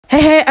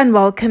Hey, and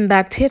welcome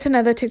back to yet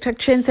another TikTok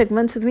trend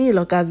segment with me,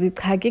 Lokazi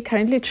Kagi.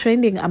 Currently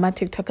trending are my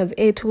TikTokers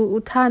A2,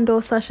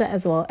 Thando, Sasha,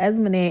 as well as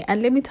Monea.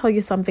 And let me tell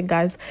you something,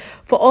 guys.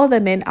 For all the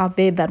men out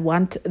there that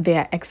want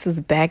their exes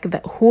back,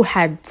 that who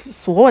had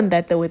sworn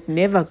that they would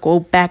never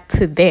go back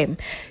to them,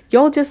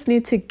 y'all just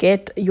need to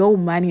get your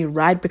money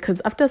right,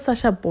 because after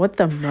Sasha bought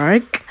the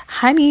Merc,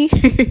 honey,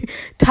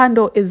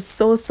 Thando is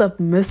so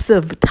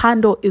submissive.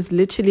 Thando is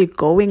literally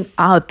going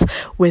out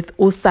with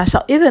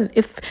Sasha, even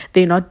if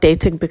they're not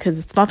dating, because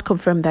it's not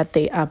confirmed that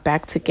they are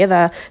back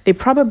together. They're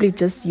probably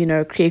just,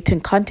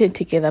 creating content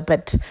together.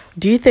 But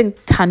do you think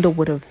Thando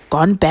would have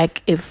gone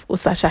back if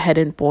Sasha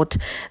hadn't bought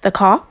the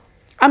car?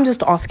 I'm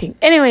just asking.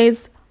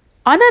 Anyways,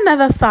 on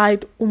another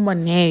side,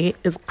 Monea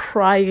is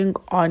crying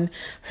on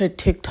her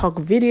TikTok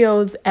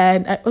videos,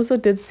 and I also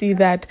did see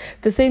that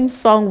the same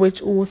song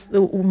which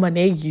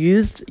Monea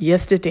used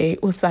yesterday,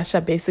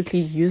 Sasha basically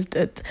used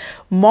it,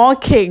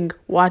 mocking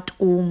what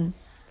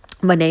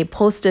Monea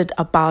posted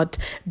about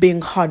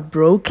being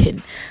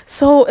heartbroken.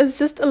 So it's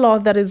just a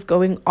lot that is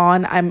going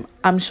on.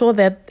 I'm sure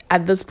that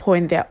at this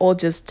point they're all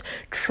just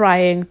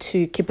trying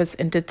to keep us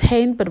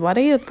entertained. But what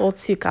are your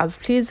thoughts, you guys?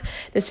 Please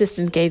let's just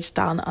engage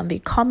down on the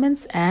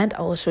comments, and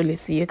I will surely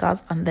see you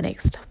guys on the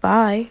next.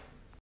 Bye.